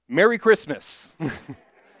Merry Christmas.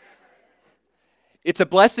 It's a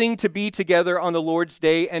blessing to be together on the Lord's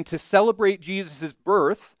Day and to celebrate Jesus'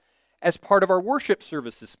 birth as part of our worship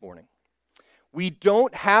service this morning. We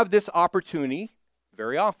don't have this opportunity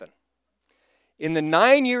very often. In the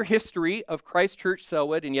 9-year history of Christ Church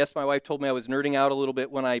Selwood, and yes, my wife told me I was nerding out a little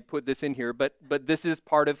bit when I put this in here, but this is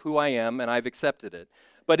part of who I am, and I've accepted it.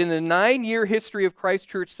 But in the 9-year history of Christ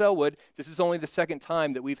Church Selwood, this is only the second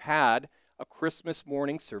time that we've had a Christmas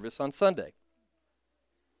morning service on Sunday.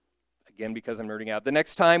 Again, because I'm nerding out. The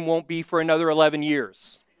next time won't be for another 11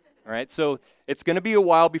 years. All right, so it's going to be a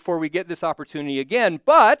while before we get this opportunity again,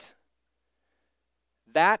 but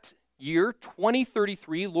that year,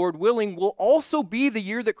 2033, Lord willing, will also be the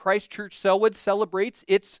year that Christ Church Selwood celebrates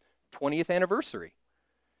its 20th anniversary.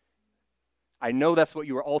 I know that's what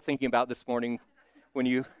you were all thinking about this morning when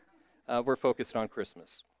you were focused on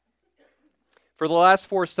Christmas. For the last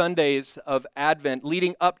 4 Sundays of Advent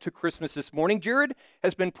leading up to Christmas this morning, Jared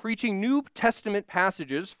has been preaching New Testament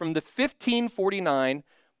passages from the 1549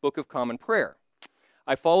 Book of Common Prayer.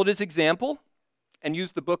 I followed his example and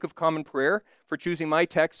used the Book of Common Prayer for choosing my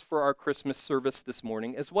text for our Christmas service this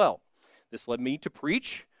morning as well. This led me to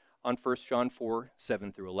preach on 1 John 4,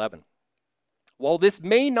 7 through 11. While this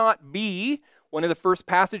may not be one of the first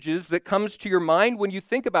passages that comes to your mind when you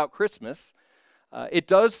think about Christmas, it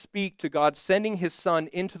does speak to God sending his Son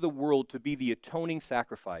into the world to be the atoning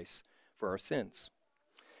sacrifice for our sins.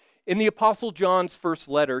 In the Apostle John's first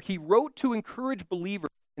letter, he wrote to encourage believers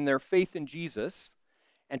in their faith in Jesus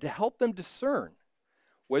and to help them discern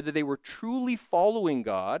whether they were truly following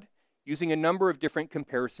God using a number of different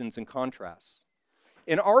comparisons and contrasts.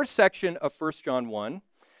 In our section of 1 John 1,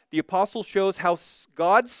 the apostle shows how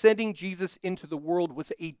God sending Jesus into the world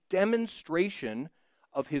was a demonstration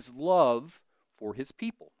of his love for his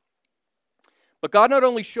people. But God not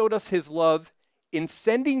only showed us his love in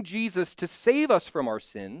sending Jesus to save us from our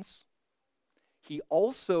sins, he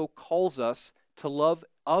also calls us to love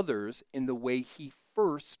others in the way he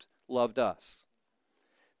first loved us.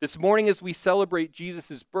 This morning, as we celebrate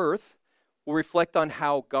Jesus' birth, we'll reflect on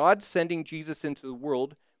how God sending Jesus into the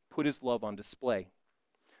world put his love on display.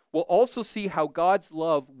 We'll also see how God's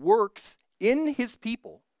love works in his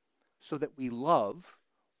people so that we love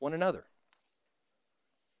one another.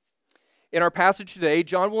 In our passage today,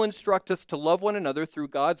 John will instruct us to love one another through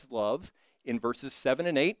God's love in verses 7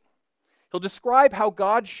 and 8. He'll describe how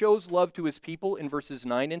God shows love to his people in verses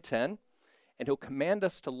 9 and 10, and he'll command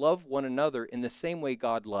us to love one another in the same way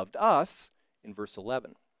God loved us in verse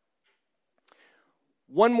 11.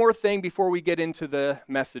 One more thing before we get into the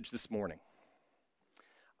message this morning.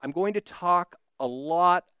 I'm going to talk a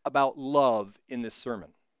lot about love in this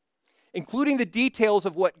sermon, including the details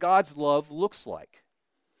of what God's love looks like.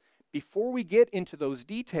 Before we get into those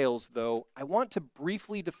details, though, I want to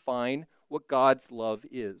briefly define what God's love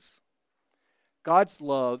is. God's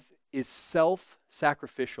love is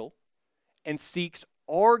self-sacrificial and seeks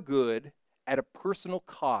our good at a personal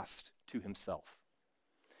cost to himself.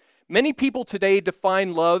 Many people today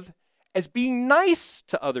define love as being nice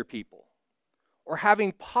to other people or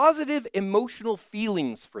having positive emotional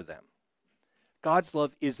feelings for them. God's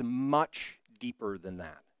love is much deeper than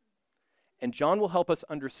that. And John will help us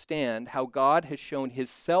understand how God has shown his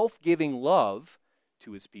self-giving love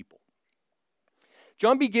to his people.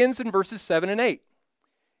 John begins in verses 7 and 8.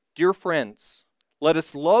 Dear friends, let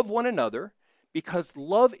us love one another because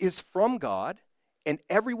love is from God, and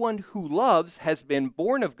everyone who loves has been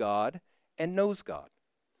born of God and knows God.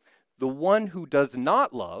 The one who does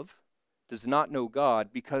not love does not know God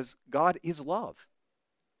because God is love.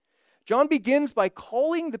 John begins by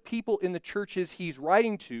calling the people in the churches he's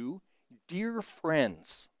writing to dear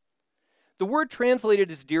friends. The word translated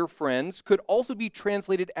as dear friends could also be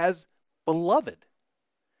translated as beloved.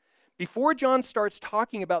 Before John starts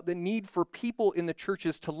talking about the need for people in the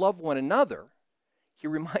churches to love one another, he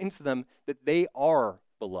reminds them that they are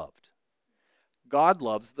beloved. God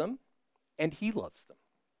loves them, and he loves them.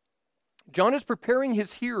 John is preparing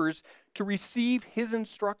his hearers to receive his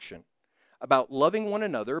instruction about loving one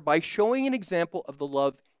another by showing an example of the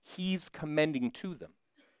love he's commending to them.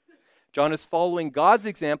 John is following God's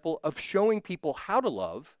example of showing people how to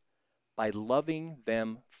love by loving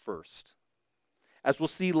them first. As we'll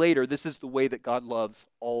see later, this is the way that God loves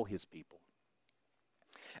all his people.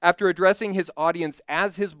 After addressing his audience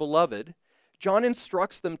as his beloved, John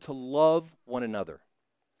instructs them to love one another.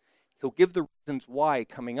 He'll give the reasons why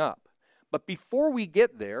coming up. But before we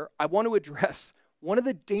get there, I want to address one of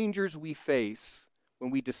the dangers we face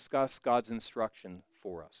when we discuss God's instruction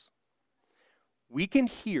for us. We can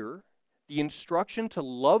hear the instruction to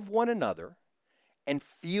love one another and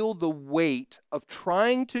feel the weight of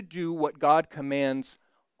trying to do what God commands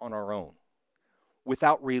on our own,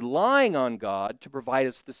 without relying on God to provide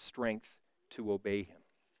us the strength to obey Him.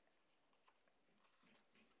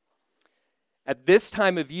 At this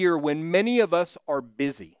time of year, when many of us are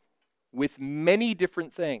busy with many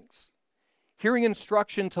different things, hearing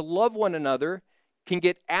instruction to love one another can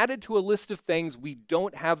get added to a list of things we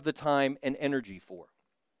don't have the time and energy for.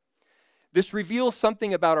 This reveals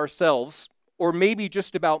something about ourselves, or maybe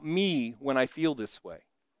just about me when I feel this way.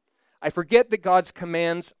 I forget that God's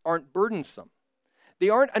commands aren't burdensome. They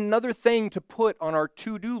aren't another thing to put on our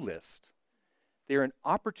to-do list. They're an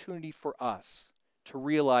opportunity for us to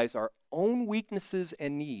realize our own weaknesses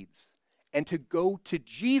and needs and to go to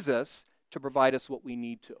Jesus to provide us what we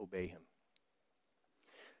need to obey Him.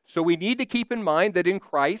 So we need to keep in mind that in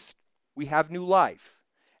Christ we have new life,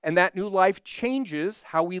 and that new life changes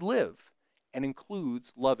how we live and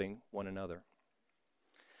includes loving one another.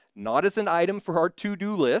 Not as an item for our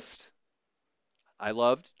to-do list, I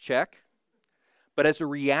loved, check, but as a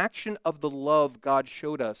reaction of the love God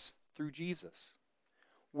showed us through Jesus.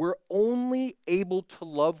 We're only able to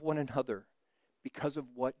love one another because of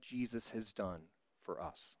what Jesus has done for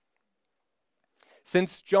us.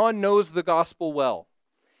 Since John knows the gospel well,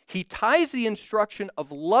 he ties the instruction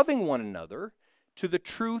of loving one another to the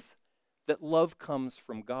truth that love comes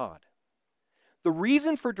from God. The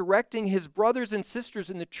reason for directing his brothers and sisters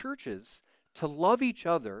in the churches to love each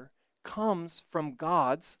other comes from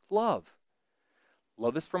God's love.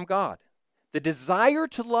 Love is from God. The desire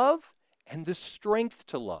to love and the strength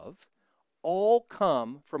to love all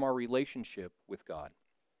come from our relationship with God.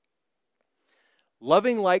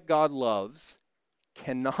 Loving like God loves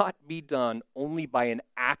cannot be done only by an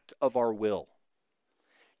act of our will.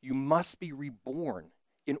 You must be reborn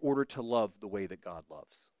in order to love the way that God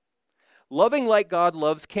loves. Loving like God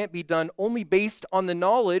loves can't be done only based on the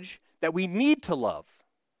knowledge that we need to love.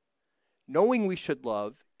 Knowing we should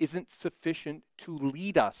love isn't sufficient to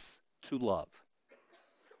lead us to love.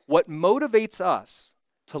 What motivates us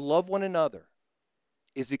to love one another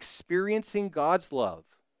is experiencing God's love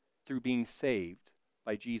through being saved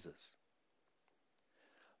by Jesus.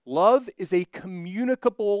 Love is a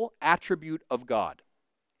communicable attribute of God.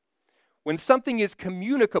 When something is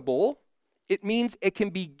communicable, it means it can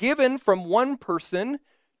be given from one person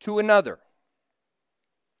to another.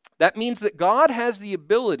 That means that God has the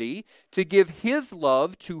ability to give His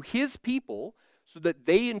love to His people so that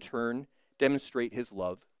they in turn demonstrate His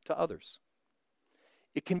love to others.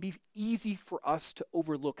 It can be easy for us to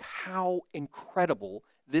overlook how incredible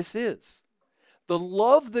this is. The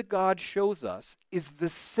love that God shows us is the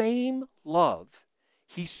same love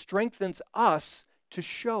He strengthens us to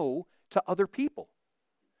show to other people.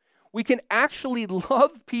 We can actually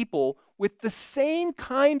love people with the same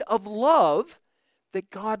kind of love that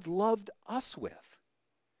God loved us with.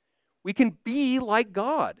 We can be like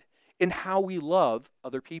God in how we love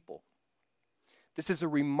other people. This is a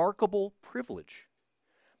remarkable privilege.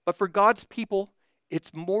 But for God's people,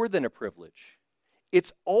 it's more than a privilege.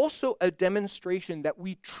 It's also a demonstration that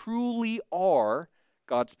we truly are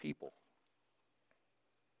God's people.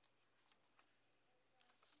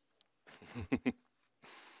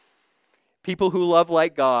 People who love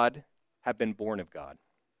like God have been born of God.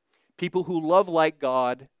 People who love like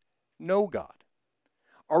God know God.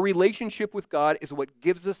 Our relationship with God is what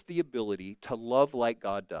gives us the ability to love like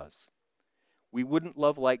God does. We wouldn't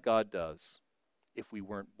love like God does if we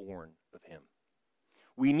weren't born of Him.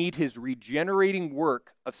 We need His regenerating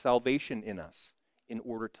work of salvation in us in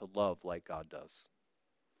order to love like God does.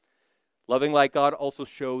 Loving like God also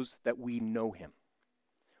shows that we know Him.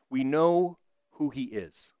 We know who He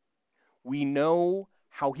is. We know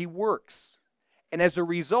how He works. And as a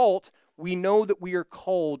result, we know that we are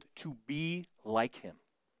called to be like Him.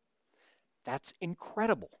 That's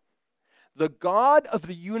incredible. The God of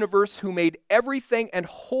the universe who made everything and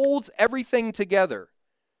holds everything together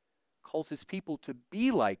calls His people to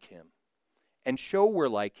be like Him and show we're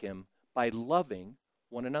like Him by loving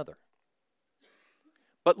one another.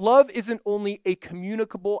 But love isn't only a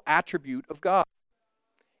communicable attribute of God.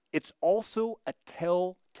 It's also a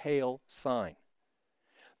telltale sign.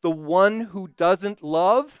 The one who doesn't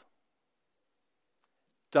love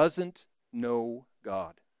doesn't know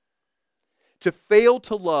God. To fail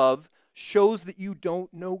to love shows that you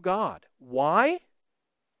don't know God. Why?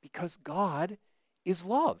 Because God is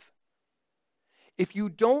love. If you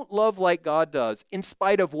don't love like God does, in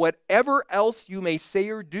spite of whatever else you may say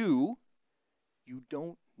or do, you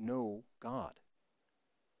don't know God.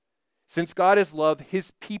 Since God is love,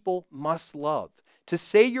 His people must love. To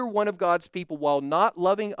say you're one of God's people while not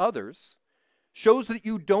loving others shows that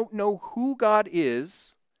you don't know who God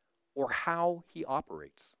is or how he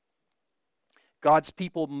operates. God's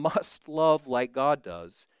people must love like God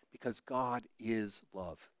does because God is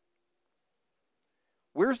love.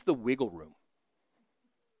 Where's the wiggle room?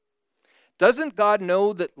 Doesn't God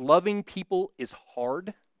know that loving people is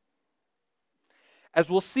hard? As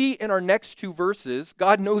we'll see in our next two verses,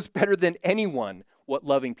 God knows better than anyone what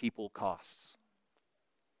loving people costs.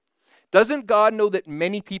 Doesn't God know that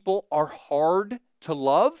many people are hard to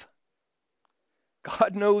love?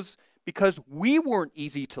 God knows because we weren't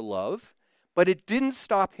easy to love, but it didn't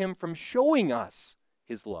stop him from showing us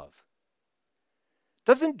his love.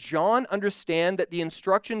 Doesn't John understand that the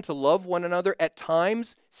instruction to love one another at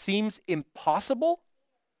times seems impossible?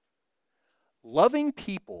 Loving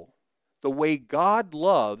people the way God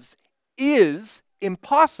loves is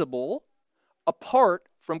impossible apart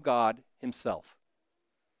from God himself.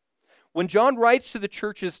 When John writes to the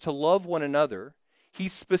churches to love one another,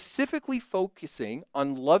 he's specifically focusing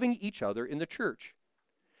on loving each other in the church.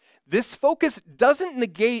 This focus doesn't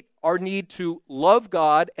negate our need to love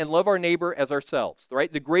God and love our neighbor as ourselves,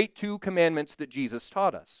 right? The great two commandments that Jesus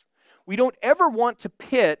taught us. We don't ever want to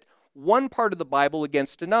pit one part of the Bible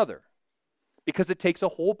against another because it takes a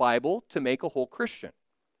whole Bible to make a whole Christian.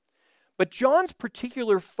 But John's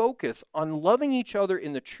particular focus on loving each other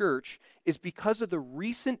in the church is because of the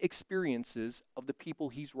recent experiences of the people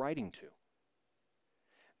he's writing to.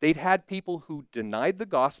 They'd had people who denied the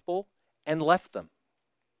gospel and left them.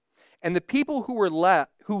 And the people who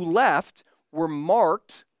left were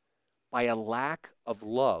marked by a lack of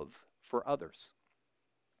love for others.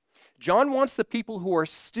 John wants the people who are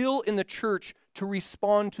still in the church to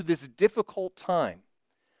respond to this difficult time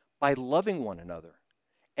by loving one another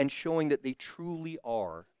and showing that they truly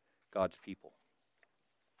are God's people.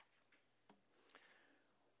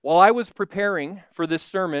 While I was preparing for this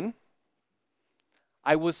sermon,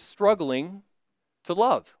 I was struggling to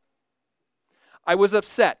love. I was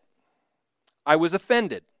upset. I was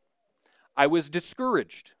offended. I was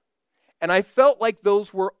discouraged. And I felt like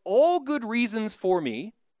those were all good reasons for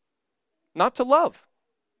me not to love.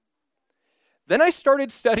 Then I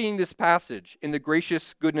started studying this passage in the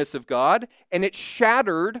gracious goodness of God, and it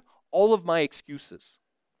shattered all of my excuses.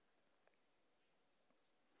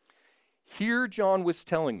 Here, John was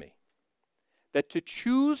telling me that to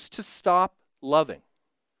choose to stop loving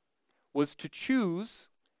was to choose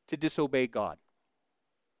to disobey God.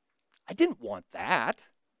 I didn't want that.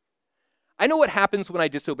 I know what happens when I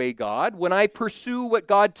disobey God. When I pursue what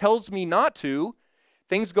God tells me not to,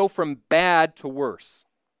 things go from bad to worse.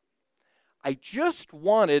 I just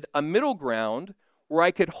wanted a middle ground where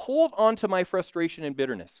I could hold on to my frustration and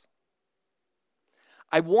bitterness.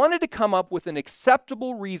 I wanted to come up with an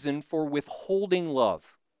acceptable reason for withholding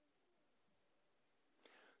love.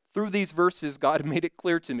 Through these verses, God made it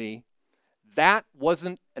clear to me that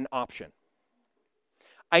wasn't an option.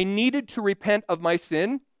 I needed to repent of my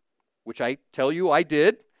sin, which I tell you I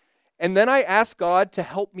did, and then I asked God to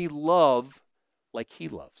help me love like he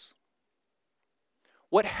loves.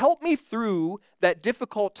 What helped me through that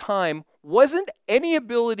difficult time wasn't any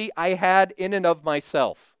ability I had in and of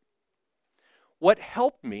myself. What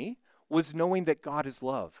helped me was knowing that God is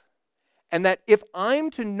love, and that if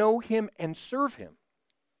I'm to know him and serve him,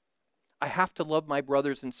 I have to love my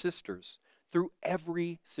brothers and sisters through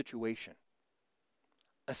every situation,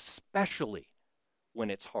 especially when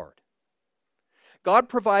it's hard. God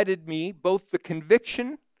provided me both the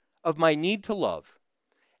conviction of my need to love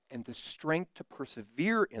and the strength to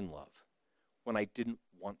persevere in love when I didn't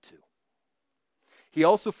want to. He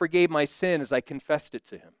also forgave my sin as I confessed it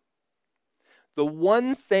to him. The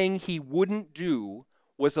one thing he wouldn't do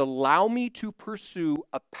was allow me to pursue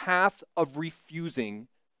a path of refusing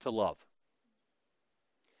to love.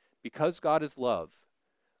 Because God is love,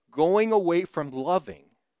 going away from loving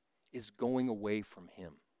is going away from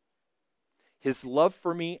him. His love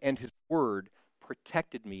for me and his word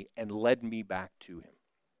protected me and led me back to him.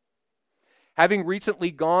 Having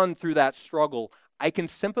recently gone through that struggle, I can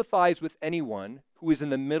sympathize with anyone who is in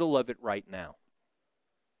the middle of it right now.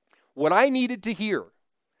 What I needed to hear,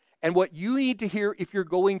 and what you need to hear if you're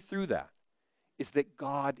going through that, is that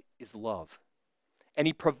God is love. And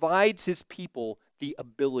he provides his people the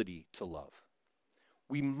ability to love.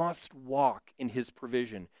 We must walk in his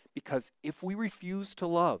provision, because if we refuse to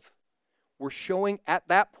love, we're showing at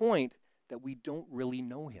that point that we don't really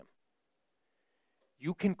know him.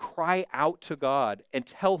 You can cry out to God and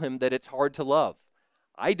tell him that it's hard to love.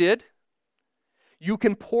 I did. You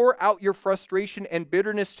can pour out your frustration and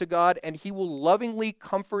bitterness to God, and he will lovingly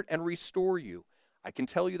comfort and restore you. I can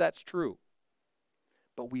tell you that's true.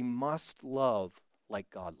 But we must love like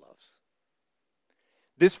God loves.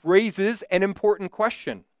 This raises an important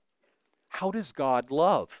question. How does God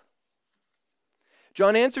love?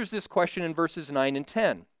 John answers this question in verses 9 and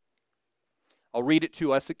 10. I'll read it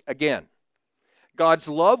to us again. God's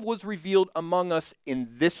love was revealed among us in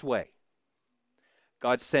this way.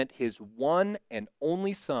 God sent his one and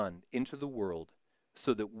only Son into the world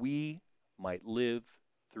so that we might live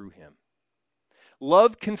through him.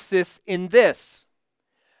 Love consists in this,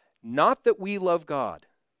 not that we love God,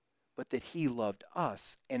 but that he loved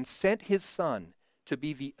us and sent his Son to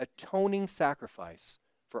be the atoning sacrifice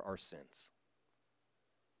for our sins.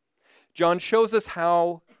 John shows us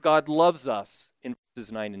how God loves us in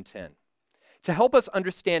verses 9 and 10 to help us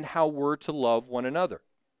understand how we're to love one another.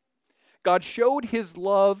 God showed his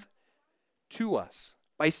love to us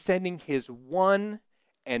by sending his one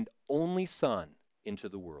and only Son into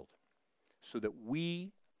the world so that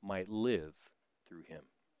we might live through him.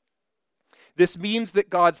 This means that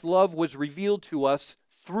God's love was revealed to us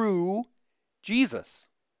through Jesus.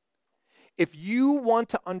 If you want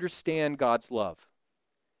to understand God's love,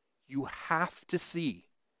 you have to see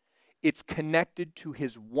it's connected to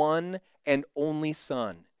his one and only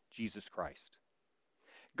Son, Jesus Christ.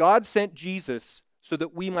 God sent Jesus so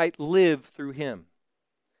that we might live through him.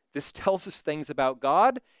 This tells us things about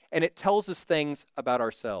God, and it tells us things about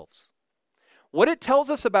ourselves. What it tells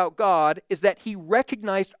us about God is that he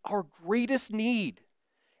recognized our greatest need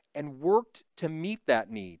and worked to meet that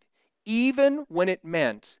need, even when it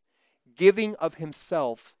meant giving of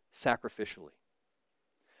himself sacrificially.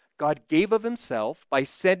 God gave of himself by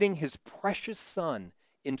sending his precious Son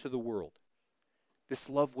into the world. This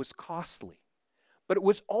love was costly, but it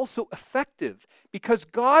was also effective because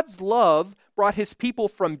God's love brought his people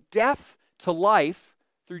from death to life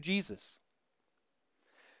through Jesus.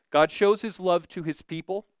 God shows his love to his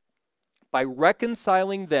people by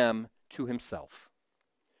reconciling them to himself.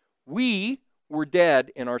 We were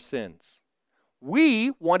dead in our sins.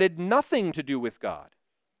 We wanted nothing to do with God.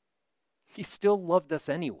 He still loved us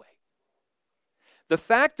anyway. The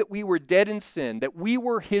fact that we were dead in sin, that we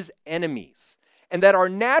were his enemies, and that our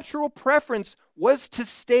natural preference was to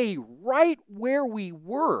stay right where we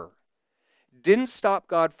were, didn't stop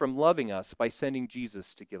God from loving us by sending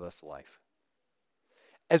Jesus to give us life.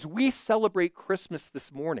 As we celebrate Christmas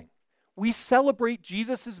this morning, we celebrate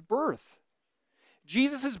Jesus' birth.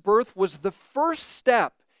 Jesus' birth was the first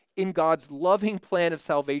step in God's loving plan of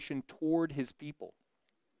salvation toward his people.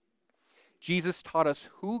 Jesus taught us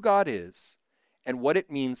who God is and what it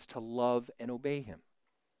means to love and obey him.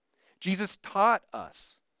 Jesus taught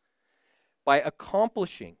us by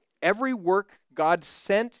accomplishing every work God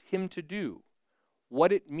sent him to do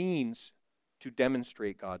what it means to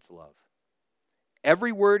demonstrate God's love.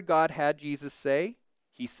 Every word God had Jesus say,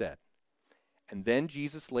 he said. And then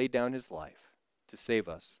Jesus laid down his life to save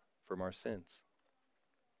us from our sins.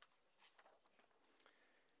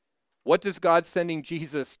 What does God sending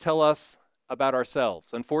Jesus tell us about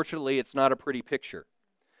ourselves? Unfortunately, it's not a pretty picture.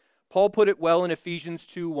 Paul put it well in Ephesians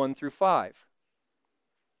 2, 1 through 5.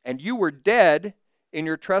 And you were dead in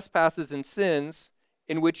your trespasses and sins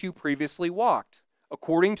in which you previously walked,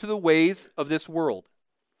 according to the ways of this world,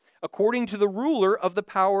 according to the ruler of the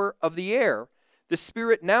power of the air, the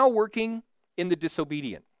spirit now working in the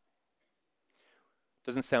disobedient.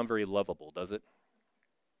 Doesn't sound very lovable, does it?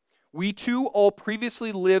 We too all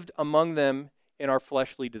previously lived among them in our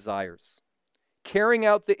fleshly desires, carrying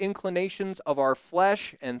out the inclinations of our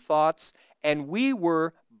flesh and thoughts, and we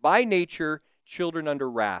were by nature children under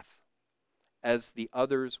wrath, as the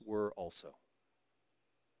others were also.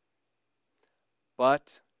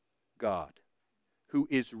 But God, who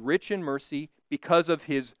is rich in mercy because of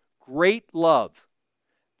his great love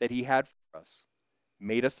that he had for us,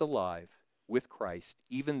 made us alive with Christ,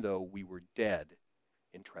 even though we were dead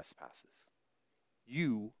in trespasses.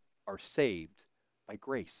 You are saved by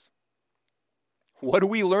grace. What do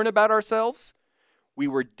we learn about ourselves? We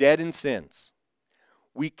were dead in sins.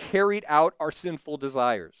 We carried out our sinful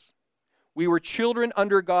desires. We were children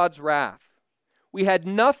under God's wrath. We had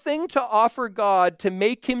nothing to offer God to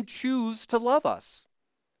make him choose to love us.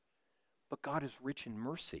 But God is rich in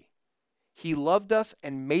mercy. He loved us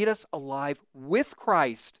and made us alive with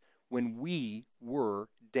Christ when we were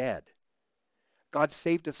dead. God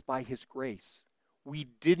saved us by his grace. We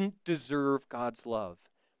didn't deserve God's love,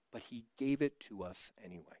 but he gave it to us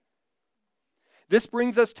anyway. This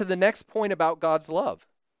brings us to the next point about God's love.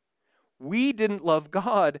 We didn't love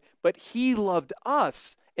God, but he loved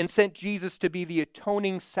us and sent Jesus to be the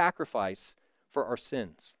atoning sacrifice for our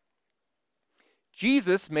sins.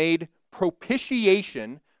 Jesus made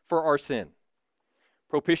propitiation for our sin.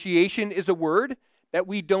 Propitiation is a word that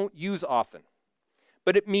we don't use often,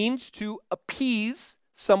 but it means to appease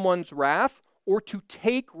someone's wrath or to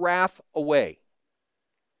take wrath away.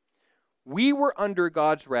 We were under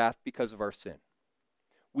God's wrath because of our sin.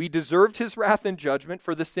 We deserved his wrath and judgment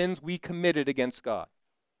for the sins we committed against God.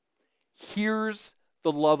 Here's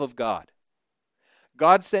the love of God.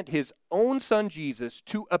 God sent his own son Jesus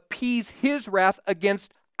to appease his wrath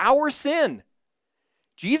against our sin.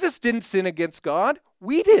 Jesus didn't sin against God,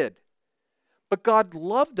 we did. But God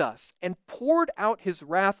loved us and poured out his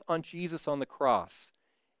wrath on Jesus on the cross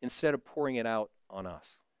instead of pouring it out on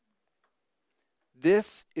us.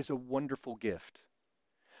 This is a wonderful gift.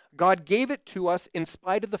 God gave it to us in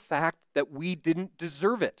spite of the fact that we didn't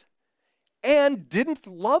deserve it and didn't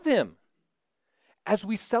love him. As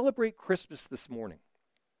we celebrate Christmas this morning,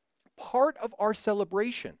 part of our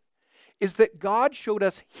celebration is that God showed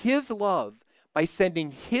us his love by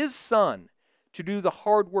sending his son to do the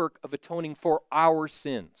hard work of atoning for our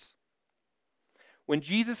sins. When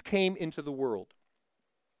Jesus came into the world,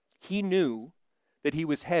 he knew that he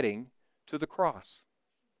was heading to the cross.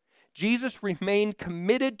 Jesus remained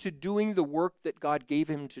committed to doing the work that God gave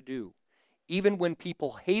him to do, even when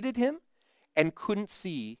people hated him and couldn't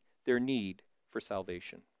see their need for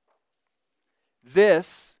salvation.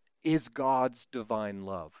 This is God's divine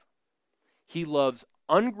love. He loves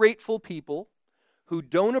ungrateful people who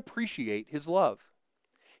don't appreciate his love.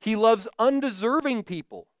 He loves undeserving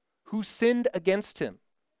people who sinned against him.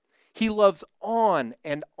 He loves on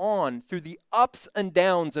and on through the ups and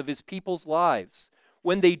downs of his people's lives,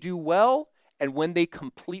 when they do well and when they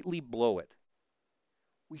completely blow it.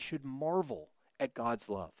 We should marvel at God's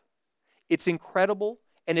love. It's incredible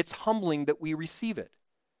and it's humbling that we receive it.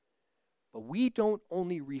 But we don't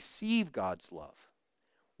only receive God's love,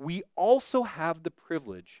 we also have the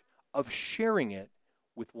privilege of sharing it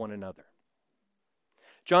with one another.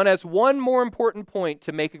 John has one more important point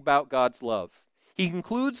to make about God's love. He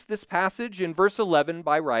concludes this passage in verse 11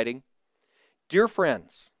 by writing, "Dear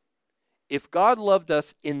friends, if God loved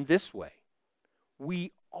us in this way,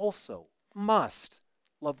 we also must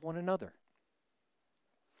love one another."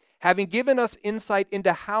 Having given us insight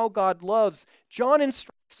into how God loves, John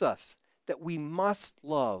instructs us that we must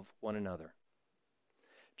love one another.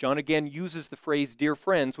 John again uses the phrase "dear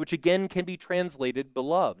friends," which again can be translated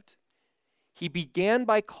beloved. He began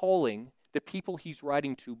by calling the people he's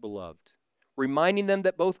writing to beloved, reminding them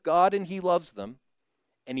that both God and he loves them,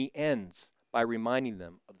 and he ends by reminding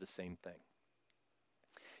them of the same thing.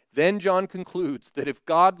 Then John concludes that if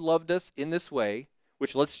God loved us in this way,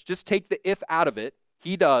 which let's just take the if out of it,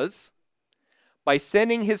 he does, by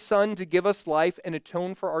sending his son to give us life and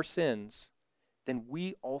atone for our sins, then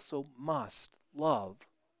we also must love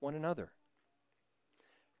one another.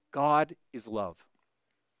 God is love.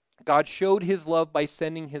 God showed his love by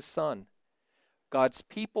sending his son. God's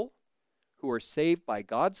people who are saved by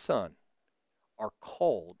God's son are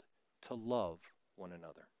called to love one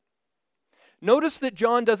another. Notice that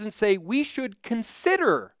John doesn't say we should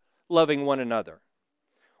consider loving one another,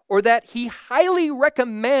 or that he highly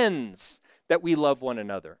recommends that we love one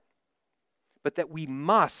another, but that we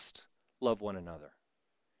must love one another.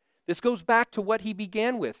 This goes back to what he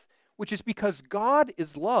began with, which is because God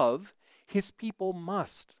is love, his people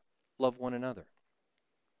must love one another.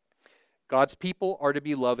 God's people are to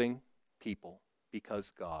be loving people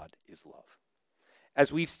because God is love.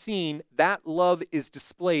 As we've seen, that love is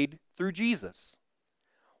displayed through Jesus.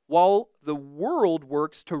 While the world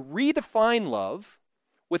works to redefine love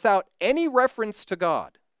without any reference to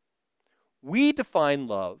God, we define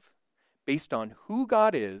love based on who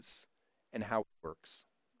God is and how it works.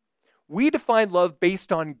 We define love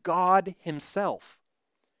based on God himself,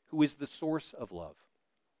 who is the source of love.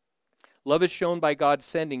 Love is shown by God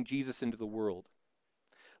sending Jesus into the world.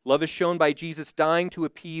 Love is shown by Jesus dying to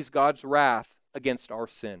appease God's wrath against our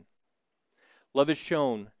sin. Love is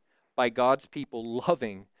shown by God's people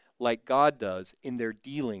loving like God does in their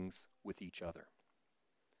dealings with each other.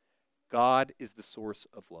 God is the source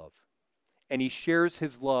of love, and he shares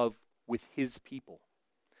his love with his people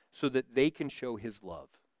so that they can show his love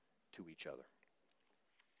to each other.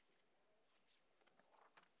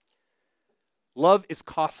 Love is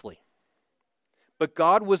costly, but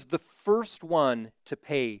God was the first one to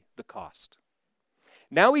pay the cost.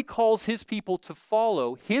 Now he calls his people to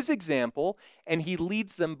follow his example, and he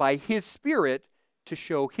leads them by his Spirit to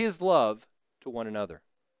show his love to one another.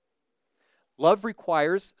 Love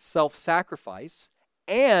requires self-sacrifice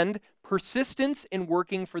and persistence in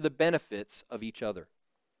working for the benefits of each other.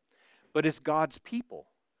 But as God's people,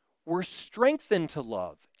 we're strengthened to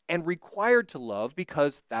love and required to love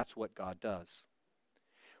because that's what God does.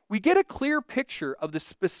 We get a clear picture of the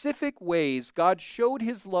specific ways God showed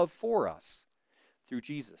his love for us through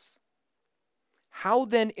Jesus. how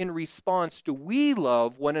then in response do we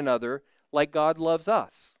love one another like God loves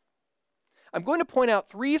us? I'm going to point out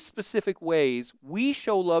 3 specific ways we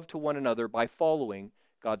show love to one another by following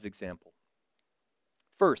God's example.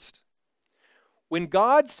 First, when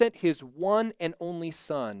God sent his one and only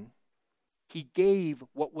Son, he gave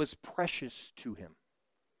what was precious to him.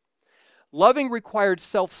 Loving required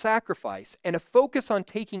self-sacrifice and a focus on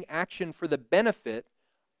taking action for the benefit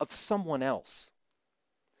of someone else.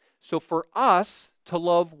 So for us to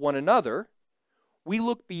love one another, we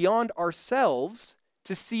look beyond ourselves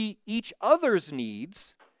to see each other's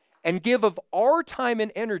needs and give of our time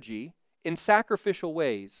and energy in sacrificial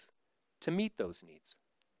ways to meet those needs.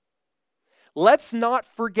 Let's not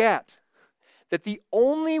forget that the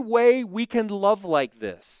only way we can love like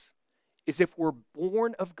this is if we're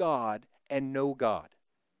born of God and know God.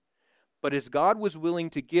 But as God was willing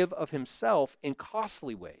to give of himself in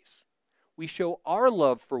costly ways, we show our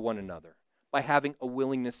love for one another by having a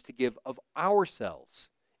willingness to give of ourselves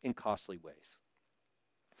in costly ways.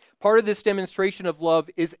 Part of this demonstration of love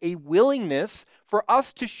is a willingness for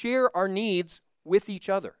us to share our needs with each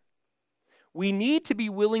other. We need to be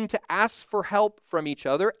willing to ask for help from each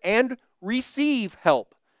other and receive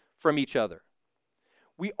help from each other.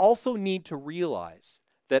 We also need to realize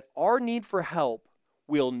that our need for help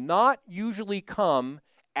will not usually come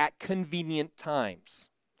at convenient times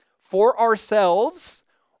for ourselves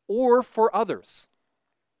or for others.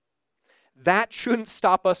 That shouldn't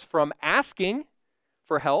stop us from asking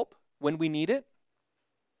for help when we need it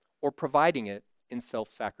or providing it in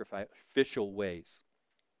self-sacrificial ways.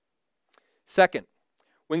 Second,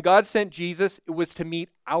 when God sent Jesus, it was to meet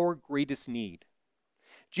our greatest need.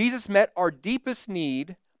 Jesus met our deepest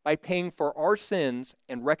need by paying for our sins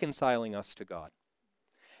and reconciling us to God.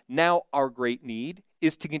 Now our great need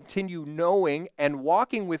is to continue knowing and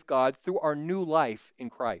walking with God through our new life in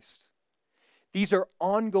Christ. These are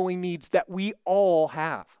ongoing needs that we all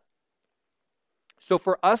have. So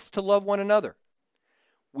for us to love one another,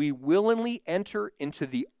 we willingly enter into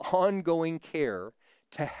the ongoing care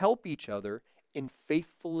to help each other in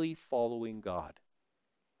faithfully following God.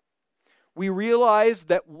 We realize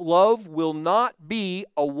that love will not be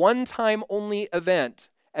a one-time only event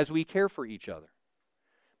as we care for each other,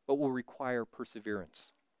 but will require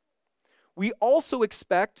perseverance. We also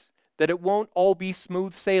expect that it won't all be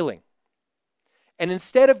smooth sailing. And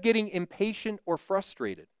instead of getting impatient or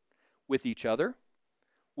frustrated with each other,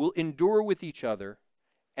 we'll endure with each other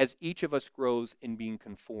as each of us grows in being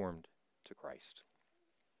conformed to Christ.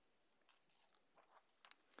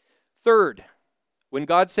 Third, when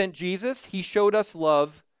God sent Jesus, he showed us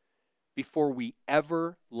love before we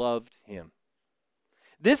ever loved him.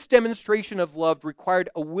 This demonstration of love required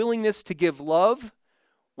a willingness to give love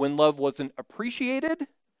when love wasn't appreciated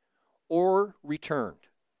or returned.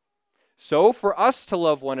 So for us to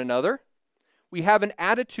love one another, we have an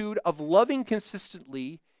attitude of loving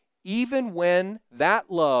consistently even when that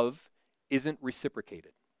love isn't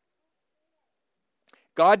reciprocated.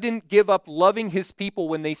 God didn't give up loving his people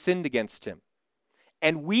when they sinned against him.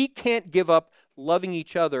 And we can't give up loving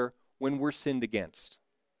each other when we're sinned against.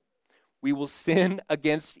 We will sin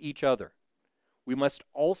against each other. We must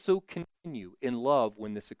also continue in love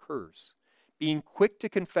when this occurs, being quick to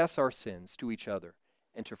confess our sins to each other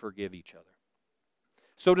and to forgive each other.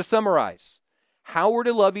 So to summarize, how we're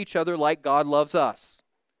to love each other like God loves us.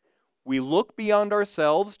 We look beyond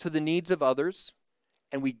ourselves to the needs of others,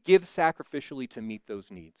 and we give sacrificially to meet those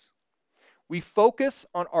needs. We focus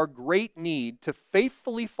on our great need to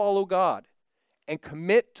faithfully follow God and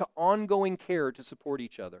commit to ongoing care to support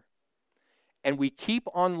each other. And we keep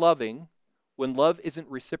on loving when love isn't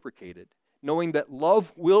reciprocated, knowing that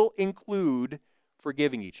love will include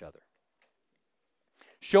forgiving each other.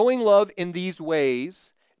 Showing love in these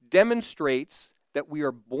ways demonstrates that we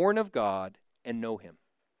are born of God and know him,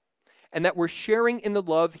 and that we're sharing in the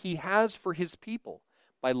love he has for his people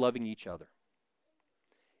by loving each other.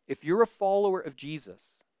 If you're a follower of Jesus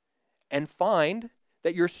and find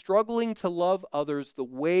that you're struggling to love others the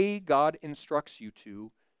way God instructs you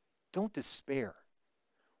to, don't despair.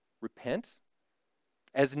 Repent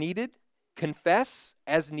as needed, confess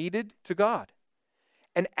as needed to God.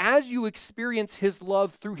 And as you experience his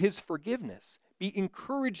love through his forgiveness, be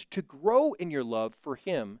encouraged to grow in your love for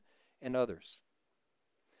him and others.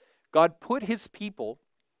 God put his people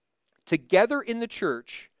together in the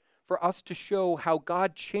church for us to show how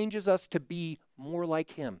God changes us to be more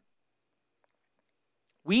like him.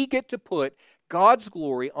 We get to put God's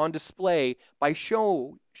glory on display by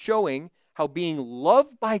showing how being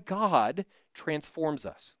loved by God transforms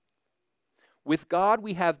us. With God,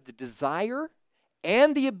 we have the desire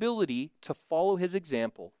and the ability to follow his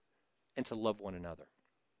example and to love one another.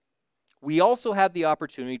 We also have the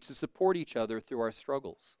opportunity to support each other through our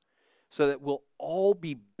struggles so that we'll all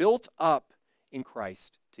be built up in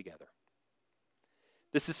Christ together.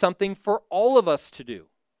 This is something for all of us to do.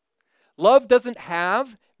 Love doesn't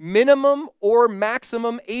have minimum or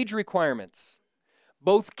maximum age requirements.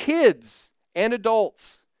 Both kids and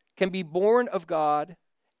adults can be born of God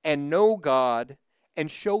and know God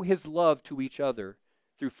and show his love to each other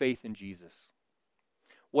through faith in Jesus.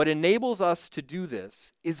 What enables us to do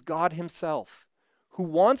this is God himself, who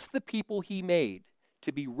wants the people he made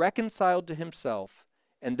to be reconciled to himself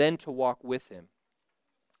and then to walk with him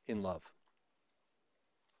in love.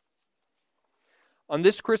 On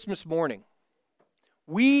this Christmas morning,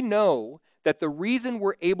 we know that the reason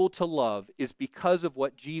we're able to love is because of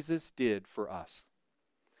what Jesus did for us.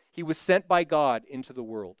 He was sent by God into the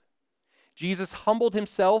world. Jesus humbled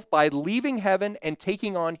himself by leaving heaven and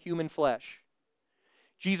taking on human flesh.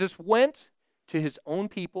 Jesus went to his own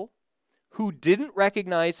people who didn't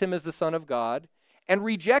recognize him as the Son of God and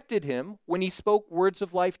rejected him when he spoke words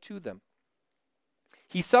of life to them.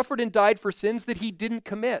 He suffered and died for sins that he didn't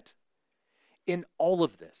commit. In all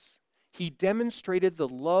of this, he demonstrated the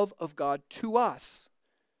love of God to us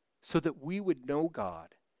so that we would know God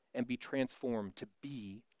and be transformed to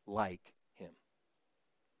be like him.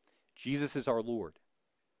 Jesus is our Lord.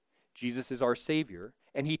 Jesus is our Savior,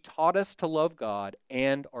 and he taught us to love God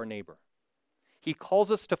and our neighbor. He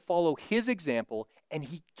calls us to follow his example, and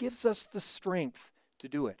he gives us the strength to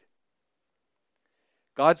do it.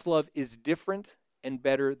 God's love is different and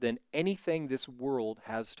better than anything this world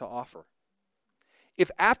has to offer. If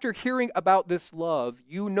after hearing about this love,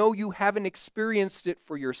 you know you haven't experienced it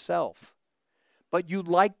for yourself, but you'd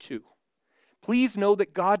like to, please know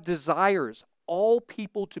that God desires all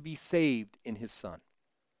people to be saved in his Son.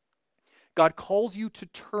 God calls you to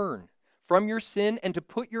turn from your sin and to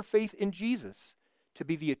put your faith in Jesus to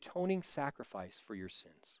be the atoning sacrifice for your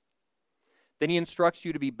sins. Then he instructs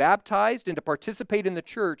you to be baptized and to participate in the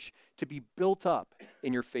church to be built up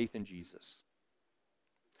in your faith in Jesus.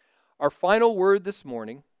 Our final word this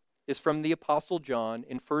morning is from the Apostle John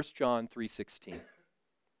in 1 John 3:16.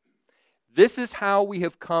 This is how we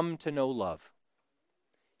have come to know love.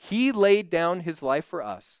 He laid down his life for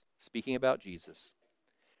us, speaking about Jesus.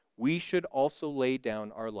 We should also lay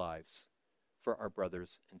down our lives for our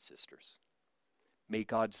brothers and sisters. May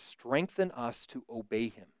God strengthen us to obey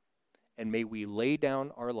him, and may we lay down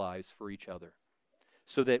our lives for each other,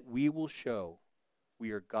 so that we will show we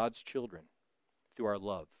are God's children through our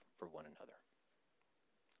love for one another.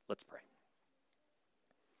 Let's pray.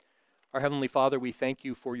 Our Heavenly Father, we thank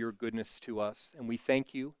you for your goodness to us, and we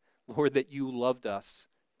thank you, Lord, that you loved us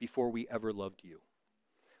before we ever loved you.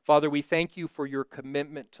 Father, we thank you for your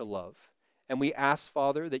commitment to love, and we ask,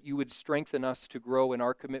 Father, that you would strengthen us to grow in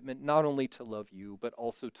our commitment not only to love you, but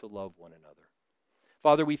also to love one another.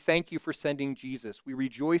 Father, we thank you for sending Jesus. We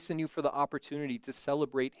rejoice in you for the opportunity to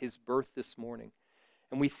celebrate his birth this morning.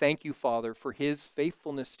 And we thank you, Father, for his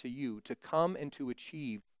faithfulness to you to come and to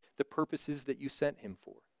achieve the purposes that you sent him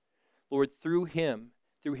for. Lord, through him,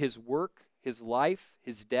 through his work, his life,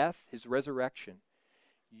 his death, his resurrection,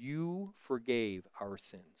 you forgave our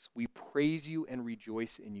sins. We praise you and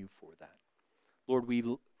rejoice in you for that. Lord, we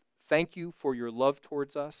thank you for your love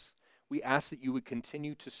towards us. We ask that you would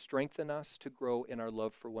continue to strengthen us to grow in our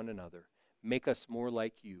love for one another. Make us more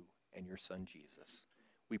like you and your Son, Jesus.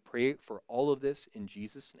 We pray for all of this in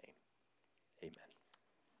Jesus' name. Amen.